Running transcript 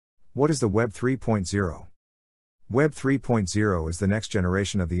What is the Web 3.0? Web 3.0 is the next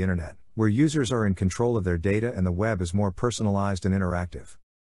generation of the Internet, where users are in control of their data and the web is more personalized and interactive.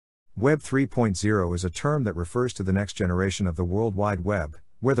 Web 3.0 is a term that refers to the next generation of the World Wide Web,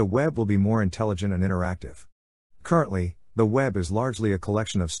 where the web will be more intelligent and interactive. Currently, the web is largely a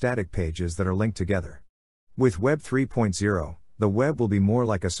collection of static pages that are linked together. With Web 3.0, the web will be more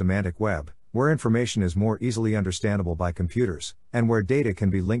like a semantic web, where information is more easily understandable by computers, and where data can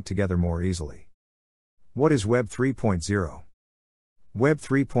be linked together more easily. What is Web 3.0? Web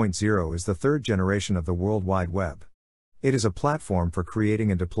 3.0 is the third generation of the World Wide Web. It is a platform for creating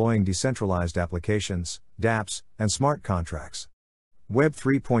and deploying decentralized applications, dApps, and smart contracts. Web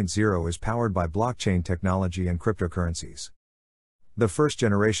 3.0 is powered by blockchain technology and cryptocurrencies. The first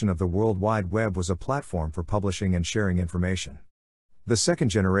generation of the World Wide Web was a platform for publishing and sharing information. The second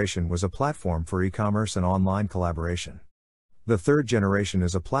generation was a platform for e-commerce and online collaboration. The third generation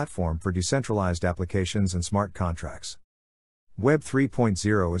is a platform for decentralized applications and smart contracts. Web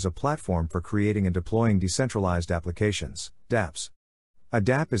 3.0 is a platform for creating and deploying decentralized applications, dApps. A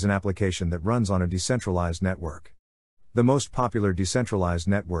dApp is an application that runs on a decentralized network. The most popular decentralized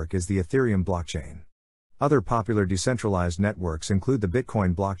network is the Ethereum blockchain. Other popular decentralized networks include the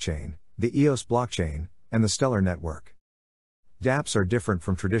Bitcoin blockchain, the EOS blockchain, and the Stellar network. dApps are different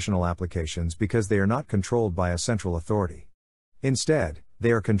from traditional applications because they are not controlled by a central authority. Instead,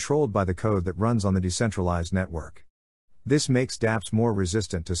 they are controlled by the code that runs on the decentralized network. This makes dApps more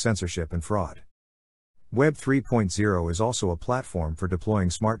resistant to censorship and fraud. Web 3.0 is also a platform for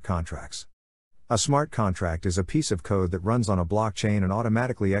deploying smart contracts. A smart contract is a piece of code that runs on a blockchain and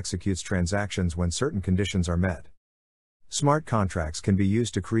automatically executes transactions when certain conditions are met. Smart contracts can be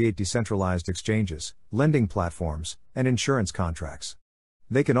used to create decentralized exchanges, lending platforms, and insurance contracts.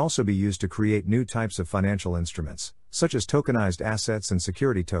 They can also be used to create new types of financial instruments, such as tokenized assets and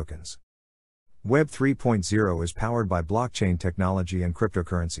security tokens. Web 3.0 is powered by blockchain technology and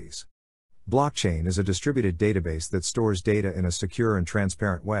cryptocurrencies. Blockchain is a distributed database that stores data in a secure and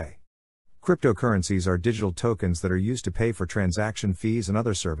transparent way. Cryptocurrencies are digital tokens that are used to pay for transaction fees and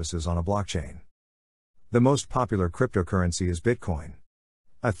other services on a blockchain. The most popular cryptocurrency is Bitcoin.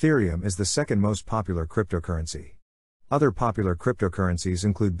 Ethereum is the second most popular cryptocurrency. Other popular cryptocurrencies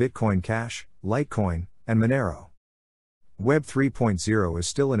include Bitcoin Cash, Litecoin, and Monero. Web 3.0 is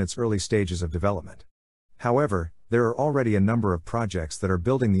still in its early stages of development. However, there are already a number of projects that are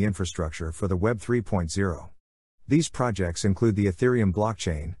building the infrastructure for the Web 3.0. These projects include the Ethereum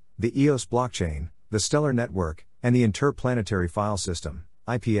blockchain, the EOS blockchain, the Stellar network, and the Interplanetary File System,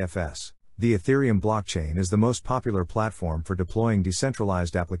 IPFS. The Ethereum blockchain is the most popular platform for deploying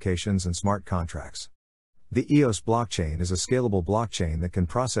decentralized applications and smart contracts. The EOS blockchain is a scalable blockchain that can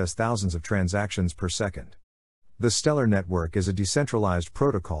process thousands of transactions per second. The Stellar network is a decentralized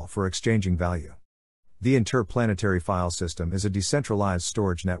protocol for exchanging value. The Interplanetary File System is a decentralized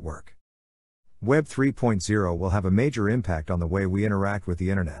storage network. Web 3.0 will have a major impact on the way we interact with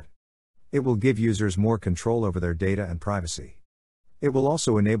the Internet. It will give users more control over their data and privacy. It will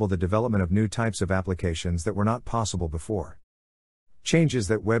also enable the development of new types of applications that were not possible before. Changes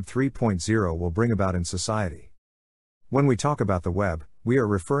that Web 3.0 will bring about in society. When we talk about the web, we are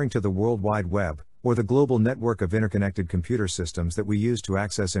referring to the World Wide Web, or the global network of interconnected computer systems that we use to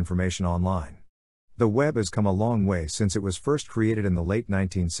access information online. The web has come a long way since it was first created in the late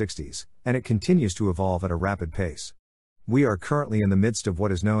 1960s, and it continues to evolve at a rapid pace. We are currently in the midst of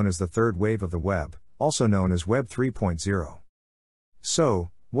what is known as the third wave of the web, also known as Web 3.0. So,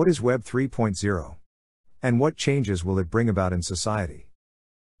 what is Web 3.0? And what changes will it bring about in society?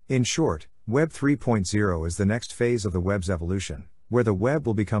 In short, Web 3.0 is the next phase of the web's evolution, where the web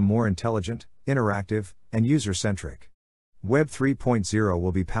will become more intelligent, interactive, and user-centric. Web 3.0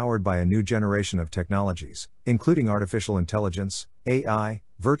 will be powered by a new generation of technologies, including artificial intelligence, AI,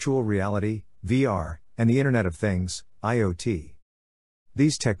 virtual reality, VR, and the Internet of Things, IoT.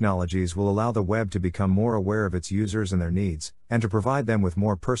 These technologies will allow the web to become more aware of its users and their needs, and to provide them with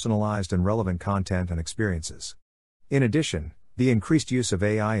more personalized and relevant content and experiences. In addition, the increased use of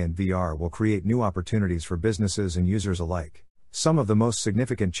AI and VR will create new opportunities for businesses and users alike. Some of the most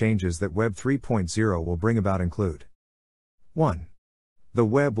significant changes that Web 3.0 will bring about include: 1. The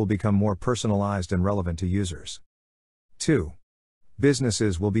web will become more personalized and relevant to users. 2.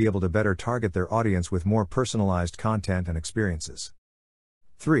 Businesses will be able to better target their audience with more personalized content and experiences.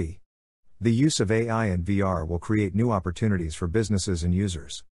 3. The use of AI and VR will create new opportunities for businesses and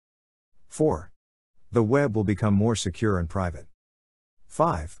users. 4. The web will become more secure and private.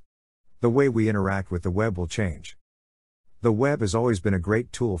 5. The way we interact with the web will change. The web has always been a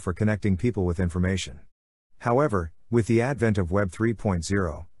great tool for connecting people with information. However, with the advent of Web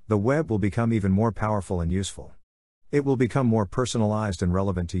 3.0, The web will become even more powerful and useful. It will become more personalized and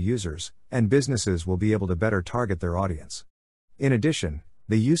relevant to users, and businesses will be able to better target their audience. In addition,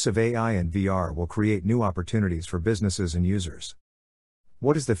 the use of AI and VR will create new opportunities for businesses and users.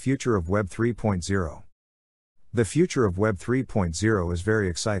 What is the future of Web 3.0? The future of Web 3.0 is very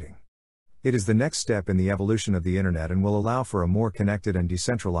exciting. It is the next step in the evolution of the Internet and will allow for a more connected and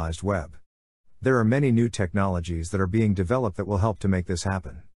decentralized web. There are many new technologies that are being developed that will help to make this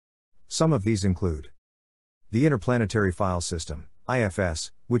happen. Some of these include the Interplanetary File System,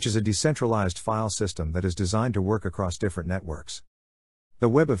 IFS, which is a decentralized file system that is designed to work across different networks. The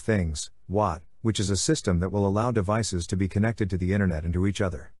Web of Things, WOT, which is a system that will allow devices to be connected to the Internet and to each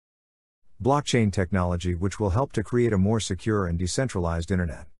other. Blockchain technology, which will help to create a more secure and decentralized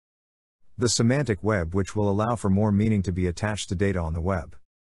Internet. The Semantic Web, which will allow for more meaning to be attached to data on the web.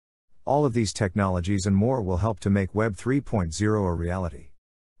 All of these technologies and more will help to make Web 3.0 a reality.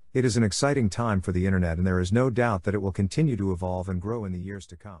 It is an exciting time for the Internet, and there is no doubt that it will continue to evolve and grow in the years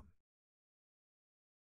to come.